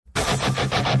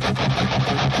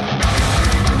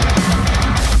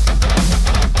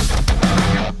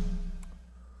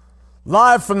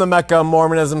Live from the Mecca of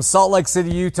Mormonism, Salt Lake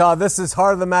City, Utah, this is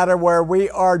Heart of the Matter, where we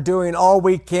are doing all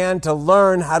we can to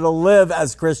learn how to live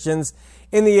as Christians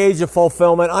in the age of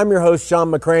fulfillment. I'm your host,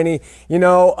 Sean McCraney. You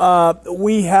know,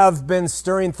 we have been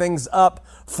stirring things up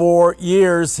for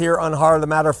years here on Heart of the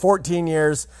Matter, 14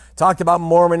 years, talked about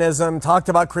Mormonism, talked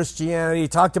about Christianity,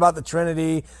 talked about the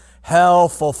Trinity, hell,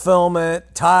 fulfillment,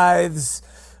 tithes,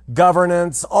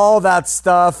 governance, all that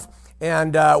stuff.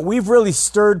 And we've really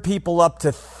stirred people up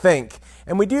to think.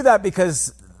 And we do that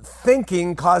because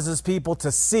thinking causes people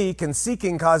to seek, and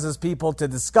seeking causes people to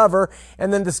discover,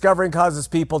 and then discovering causes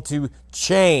people to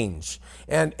change.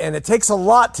 And it takes a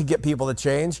lot to get people to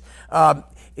change.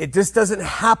 It just doesn't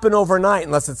happen overnight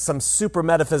unless it's some super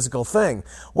metaphysical thing.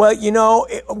 Well, you know,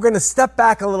 we're going to step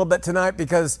back a little bit tonight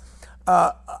because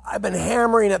I've been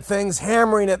hammering at things,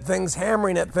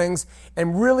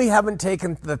 and really haven't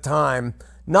taken the time,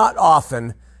 not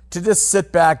often, to just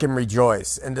sit back and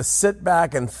rejoice and to sit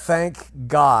back and thank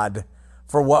God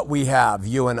for what we have,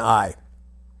 you and I.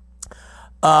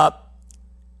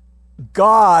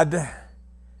 God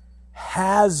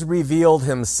has revealed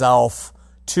himself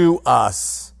to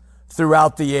us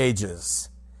throughout the ages.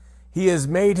 He has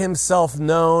made himself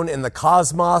known in the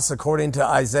cosmos, according to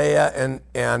Isaiah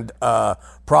and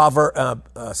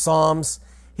Psalms.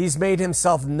 He's made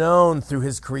himself known through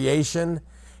his creation.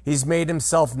 He's made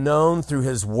himself known through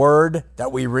his word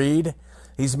that we read.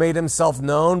 He's made himself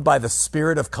known by the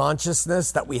spirit of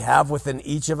consciousness that we have within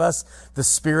each of us, the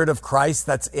spirit of Christ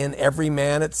that's in every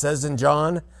man, it says in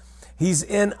John. He's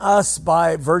in us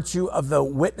by virtue of the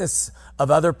witness of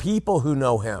other people who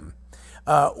know him.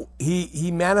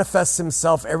 He manifests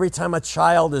himself every time a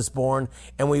child is born,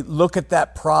 and we look at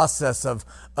that process of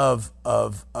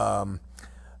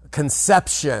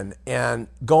conception and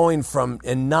going from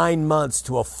in 9 months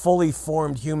to a fully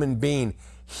formed human being.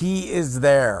 He is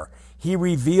there. He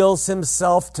reveals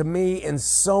himself to me in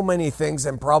so many things,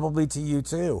 and probably to you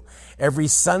too. Every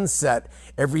sunset,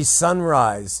 every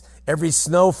sunrise, every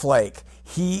snowflake,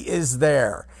 he is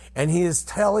there. And he is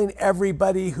telling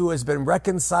everybody who has been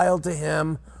reconciled to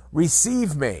him,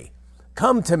 receive me,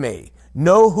 come to me,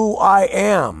 know who I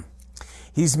am.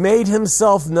 He's made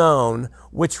himself known,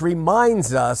 which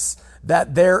reminds us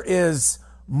that there is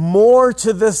more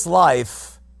to this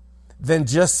life than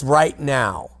just right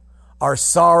now. Our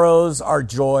sorrows, our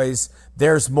joys,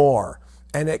 there's more.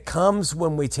 And it comes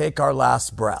when we take our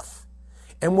last breath.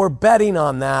 And we're betting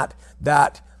on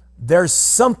that there's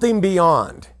something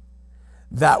beyond,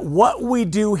 that what we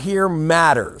do here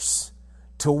matters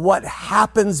to what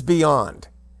happens beyond.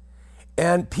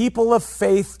 And people of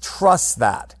faith trust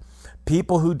that.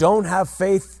 People who don't have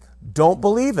faith don't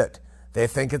believe it. They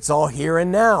think it's all here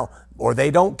and now, or they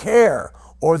don't care,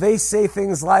 or they say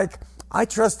things like, I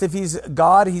trust if he's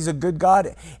God, he's a good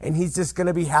God, and he's just going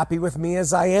to be happy with me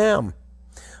as I am.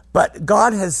 But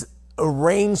God has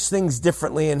arranged things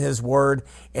differently in his word,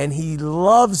 and he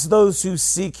loves those who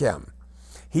seek him.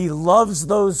 He loves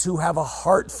those who have a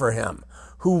heart for him,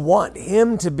 who want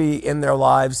him to be in their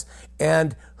lives,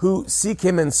 and who seek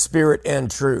him in spirit and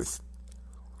truth.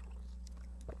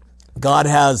 God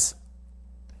has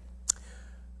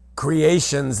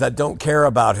creations that don't care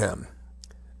about him.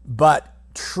 But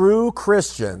true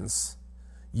Christians,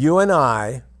 you and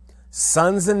I,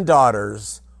 sons and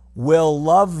daughters, will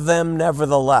love them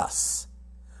nevertheless.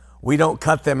 We don't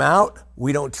cut them out.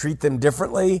 We don't treat them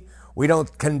differently. We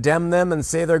don't condemn them and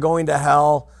say they're going to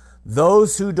hell.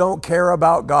 Those who don't care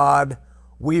about God,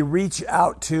 we reach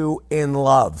out to in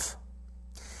love.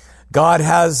 God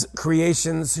has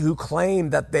creations who claim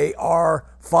that they are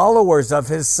followers of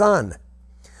his Son.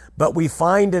 But we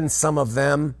find in some of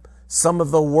them some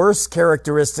of the worst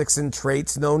characteristics and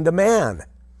traits known to man.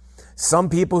 Some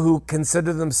people who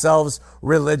consider themselves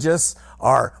religious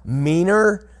are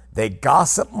meaner, they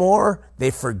gossip more,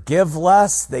 they forgive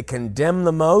less, they condemn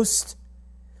the most.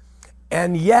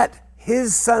 And yet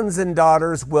his sons and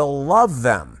daughters will love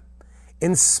them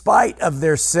in spite of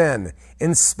their sin,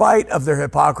 in spite of their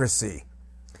hypocrisy.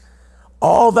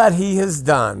 All that he has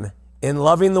done in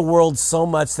loving the world so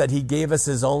much that he gave us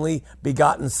his only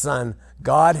begotten Son,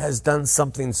 God has done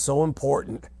something so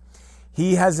important.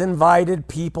 He has invited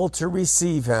people to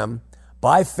receive him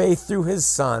by faith through his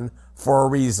Son for a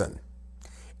reason.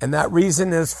 And that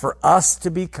reason is for us to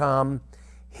become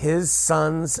his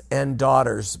sons and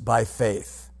daughters by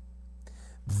faith.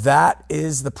 That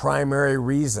is the primary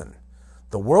reason.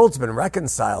 The world's been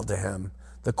reconciled to him.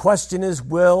 The question is,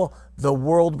 will the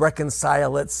world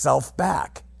reconcile itself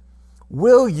back?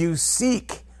 Will you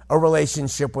seek a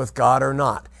relationship with God or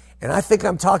not? And I think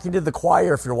I'm talking to the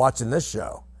choir if you're watching this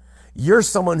show. You're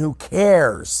someone who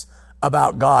cares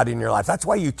about God in your life. That's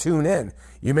why you tune in.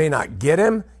 You may not get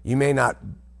him. You may not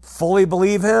fully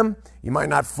believe him. You might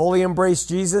not fully embrace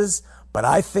Jesus. But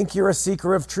I think you're a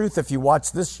seeker of truth if you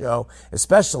watch this show,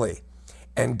 especially.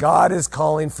 And God is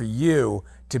calling for you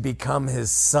to become his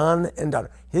son and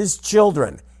daughter, his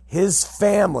children, his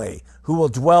family, who will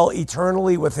dwell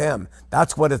eternally with him.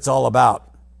 That's what it's all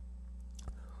about.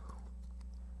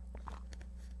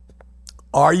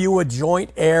 Are you a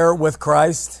joint heir with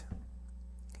Christ?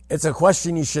 It's a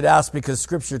question you should ask because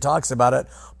Scripture talks about it.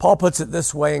 Paul puts it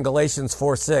this way in Galatians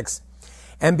 4:6.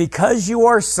 And because you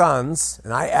are sons,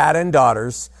 and I add in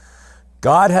daughters,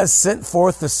 God has sent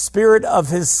forth the Spirit of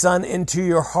his Son into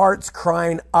your hearts,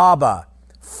 crying, Abba,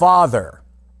 Father.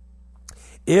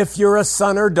 If you're a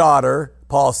son or daughter,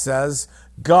 Paul says,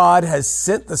 God has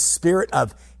sent the Spirit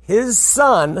of his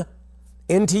Son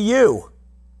into you.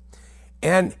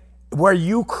 And where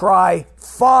you cry,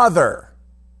 Father.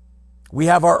 We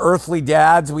have our earthly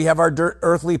dads, we have our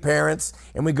earthly parents,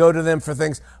 and we go to them for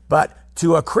things. But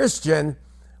to a Christian,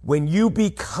 when you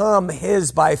become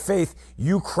his by faith,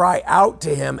 you cry out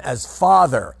to him as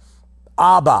Father,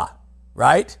 Abba,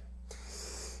 right?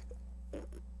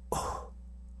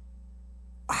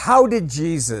 When did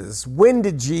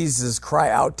Jesus cry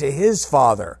out to his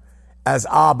Father as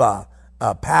Abba,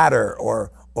 Pater,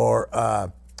 or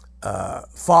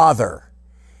Father?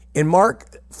 In Mark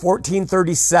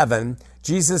 14:37,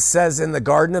 Jesus says in the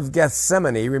Garden of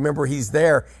Gethsemane, remember he's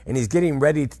there and he's getting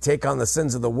ready to take on the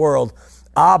sins of the world,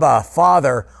 Abba,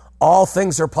 Father, all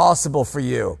things are possible for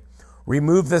you.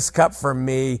 Remove this cup from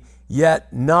me,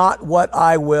 yet not what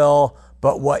I will,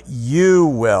 but what you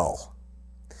will.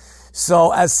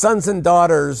 So as sons and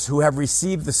daughters who have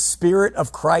received the Spirit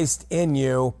of Christ in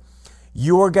you,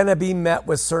 you are going to be met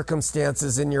with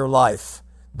circumstances in your life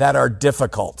that are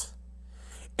difficult.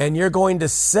 And you're going to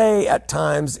say at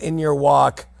times in your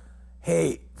walk,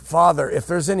 hey, Father, if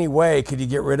there's any way, could you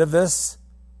get rid of this?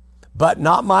 But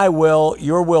not my will,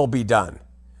 your will be done.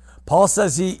 Paul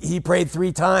says he prayed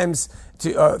thrice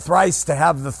to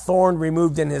have the thorn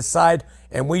removed in his side,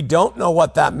 and we don't know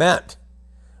what that meant.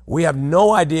 We have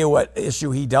no idea what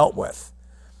issue he dealt with.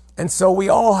 And so we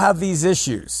all have these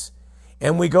issues.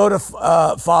 And we go to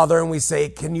Father and we say,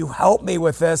 can you help me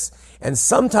with this? And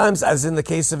sometimes, as in the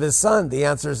case of his son, the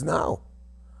answer is no.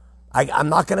 I'm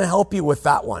not going to help you with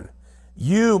that one.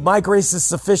 My grace is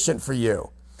sufficient for you.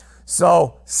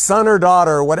 So son or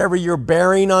daughter, whatever you're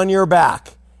bearing on your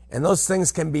back, and those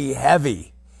things can be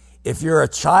heavy. If you're a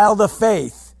child of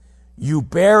faith, you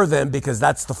bear them because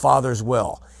that's the Father's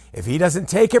will. If he doesn't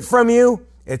take it from you,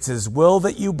 it's his will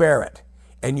that you bear it.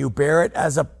 And you bear it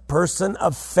as a person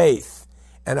of faith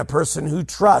and a person who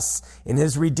trusts in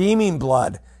his redeeming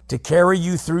blood to carry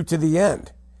you through to the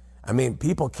end. I mean,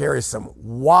 people carry some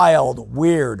wild,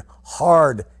 weird,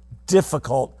 hard,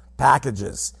 difficult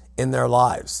packages in their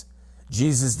lives.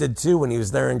 Jesus did too when he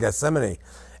was there in Gethsemane.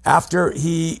 After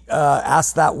he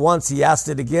asked that once, he asked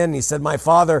it again. He said, my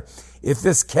Father, if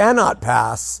this cannot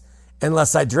pass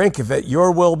unless I drink of it,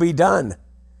 your will be done.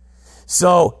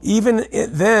 So even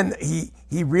then,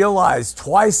 he realized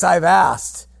twice I've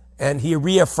asked, and he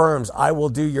reaffirms, I will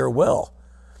do your will.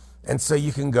 And so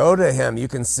you can go to him. You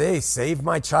can say, save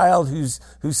my child who's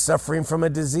suffering from a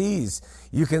disease.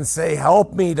 You can say,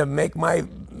 help me to make my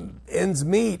ends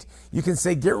meet. You can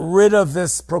say, get rid of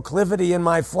this proclivity in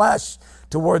my flesh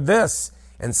toward this.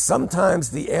 And sometimes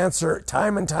the answer,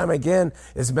 time and time again,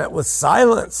 is met with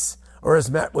silence or is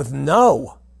met with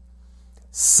no.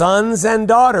 Sons and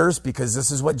daughters, because this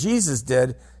is what Jesus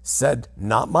did, said,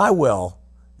 not my will,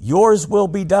 yours will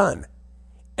be done.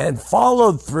 And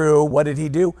followed through. What did he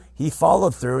do? He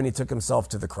followed through and he took himself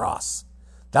to the cross.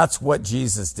 That's what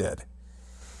Jesus did.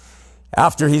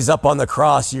 After he's up on the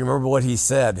cross, you remember what he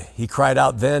said? He cried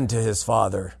out then to his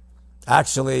Father.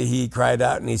 Actually, he cried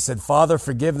out and he said, Father,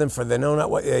 forgive them, for they know not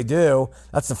what they do.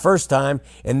 That's the first time.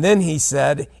 And then he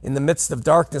said, in the midst of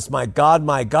darkness, my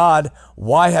God,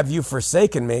 why have you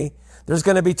forsaken me? There's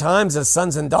going to be times as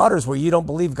sons and daughters where you don't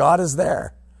believe God is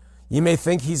there. You may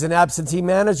think he's an absentee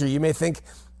manager. You may think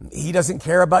he doesn't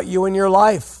care about you in your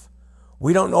life.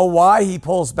 We don't know why he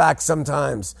pulls back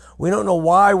sometimes. We don't know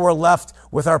why we're left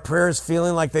with our prayers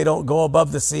feeling like they don't go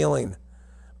above the ceiling.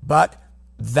 But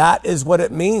that is what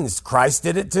it means. Christ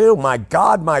did it too. My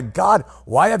God,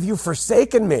 why have you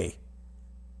forsaken me?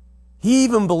 He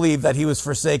even believed that he was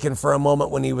forsaken for a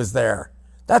moment when he was there.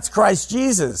 That's Christ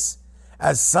Jesus.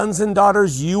 As sons and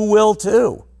daughters, you will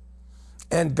too.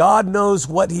 And God knows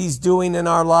what he's doing in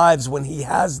our lives when he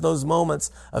has those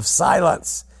moments of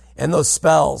silence and those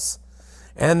spells.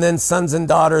 And then sons and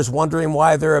daughters wondering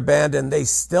why they're abandoned, they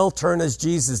still turn as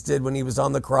Jesus did when he was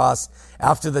on the cross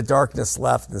after the darkness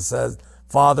left and says,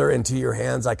 Father, into your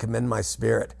hands I commend my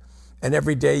spirit. And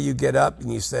every day you get up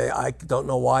and you say, I don't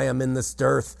know why I'm in this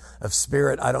dearth of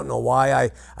spirit. I don't know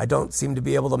why I don't seem to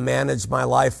be able to manage my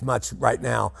life much right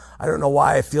now. I don't know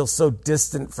why I feel so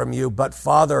distant from you. But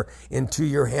Father, into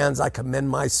your hands I commend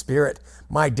my spirit,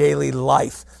 my daily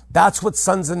life. That's what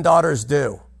sons and daughters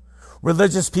do.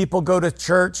 Religious people go to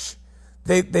church.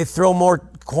 They throw more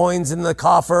coins in the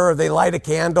coffer, or they light a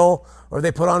candle, or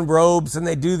they put on robes, and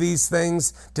they do these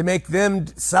things to make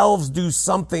themselves do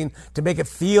something to make it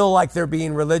feel like they're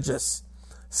being religious.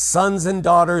 Sons and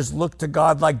daughters look to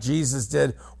God like Jesus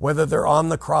did, whether they're on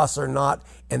the cross or not,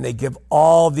 and they give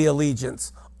all the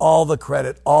allegiance, all the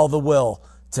credit, all the will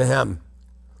to him.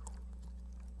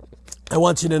 I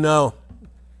want you to know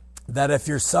that if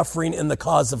you're suffering in the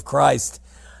cause of Christ,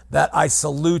 that I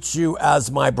salute you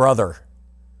as my brother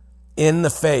in the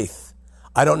faith.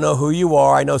 I don't know who you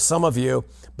are. I know some of you,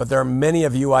 but there are many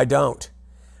of you I don't.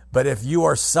 But if you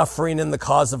are suffering in the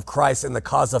cause of Christ, in the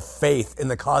cause of faith, in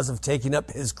the cause of taking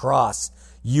up his cross,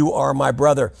 you are my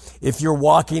brother. If you're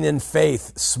walking in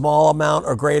faith, small amount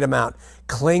or great amount,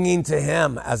 clinging to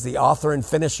him as the author and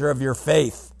finisher of your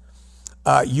faith,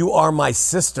 you are my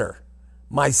sister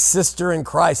in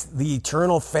Christ, the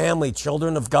eternal family,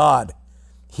 children of God,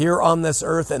 here on this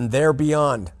earth and there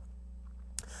beyond.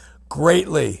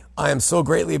 Greatly, I am so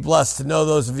greatly blessed to know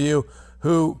those of you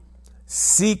who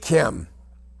seek him,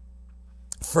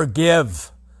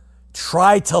 forgive,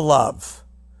 try to love,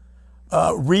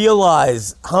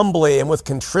 realize humbly and with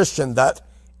contrition that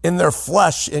in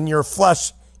your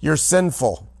flesh, you're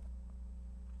sinful.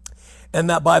 And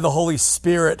that by the Holy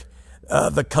Spirit,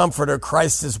 the Comforter,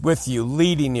 Christ is with you,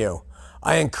 leading you.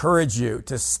 I encourage you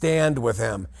to stand with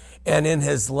him and in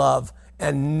his love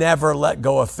and never let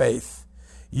go of faith.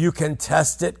 You can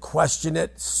test it, question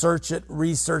it, search it,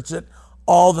 research it,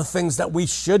 all the things that we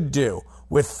should do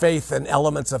with faith and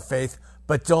elements of faith,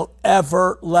 but don't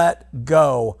ever let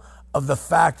go of the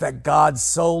fact that God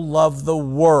so loved the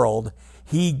world,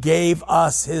 he gave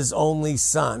us his only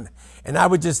son. And I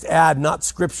would just add, not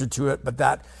scripture to it, but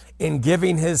that in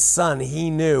giving his son, he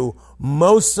knew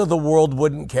most of the world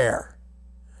wouldn't care.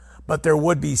 But there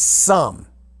would be some,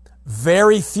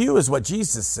 very few is what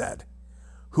Jesus said,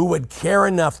 who would care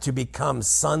enough to become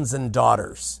sons and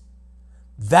daughters.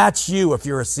 That's you if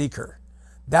you're a seeker.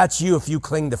 That's you if you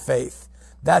cling to faith.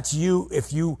 That's you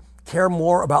if you care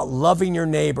more about loving your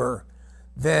neighbor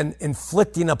than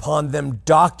inflicting upon them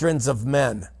doctrines of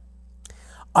men.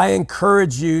 I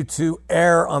encourage you to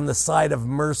err on the side of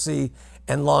mercy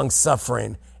and long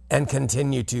suffering and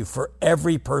continue to for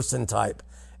every person type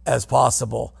as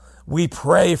possible. We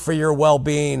pray for your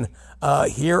well-being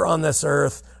here on this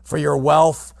earth, for your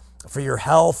wealth, for your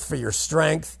health, for your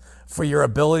strength, for your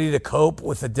ability to cope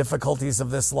with the difficulties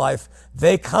of this life.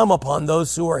 They come upon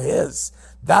those who are his.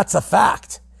 That's a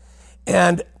fact.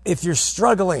 And if you're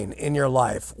struggling in your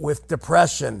life with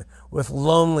depression, with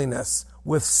loneliness,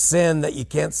 with sin that you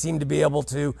can't seem to be able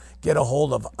to get a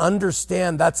hold of,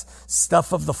 understand that's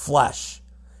stuff of the flesh.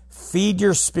 Feed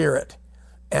your spirit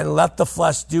and let the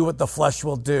flesh do what the flesh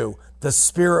will do. The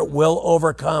spirit will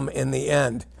overcome in the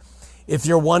end. If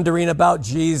you're wondering about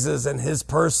Jesus and his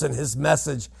person, his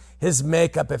message, his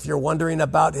makeup, if you're wondering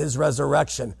about his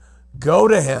resurrection, go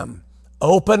to him.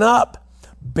 Open up.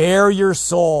 Bare your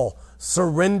soul.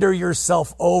 Surrender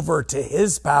yourself over to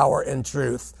his power and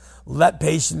truth. Let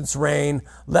patience reign.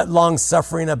 Let long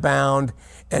suffering abound.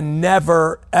 And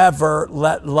never, ever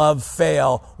let love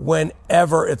fail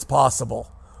whenever it's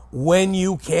possible. When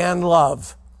you can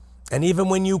love, and even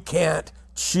when you can't,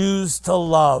 choose to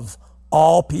love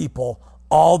all people,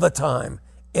 all the time,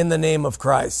 in the name of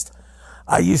Christ.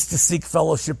 I used to seek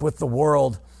fellowship with the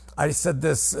world. I said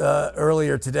this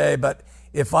earlier today, but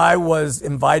if I was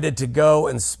invited to go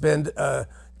and spend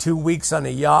 2 weeks on a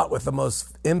yacht with the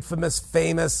most infamous,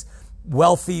 famous,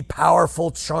 wealthy,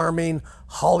 powerful, charming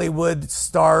Hollywood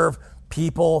star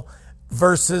people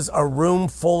versus a room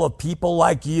full of people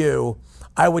like you,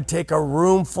 I would take a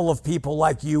room full of people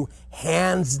like you,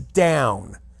 hands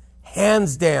down,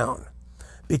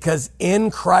 because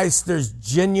in Christ there's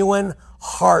genuine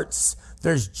hearts,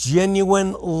 there's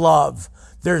genuine love,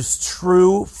 there's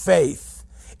true faith,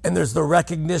 and there's the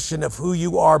recognition of who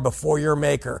you are before your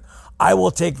Maker. I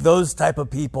will take those type of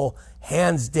people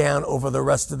hands down over the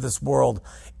rest of this world,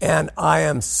 and I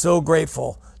am so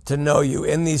grateful to know you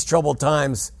in these troubled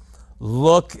times.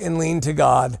 Look and lean to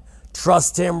God.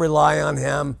 Trust him, rely on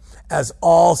him, as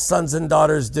all sons and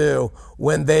daughters do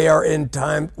when they are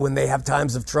when they have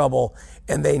times of trouble.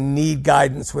 and they need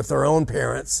guidance with their own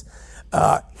parents,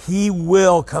 he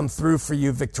will come through for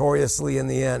you victoriously in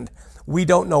the end. We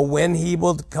don't know when he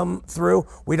will come through.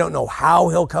 We don't know how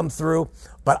he'll come through,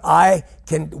 but I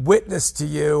can witness to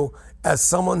you as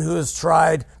someone who has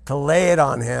tried to lay it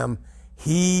on him,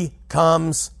 he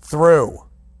comes through,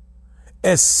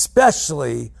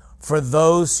 especially for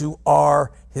those who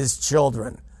are his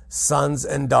children, sons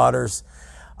and daughters.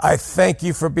 I thank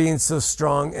you for being so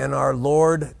strong in our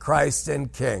Lord, Christ,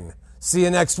 and King. See you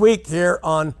next week here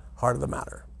on Heart of the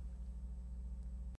Matter.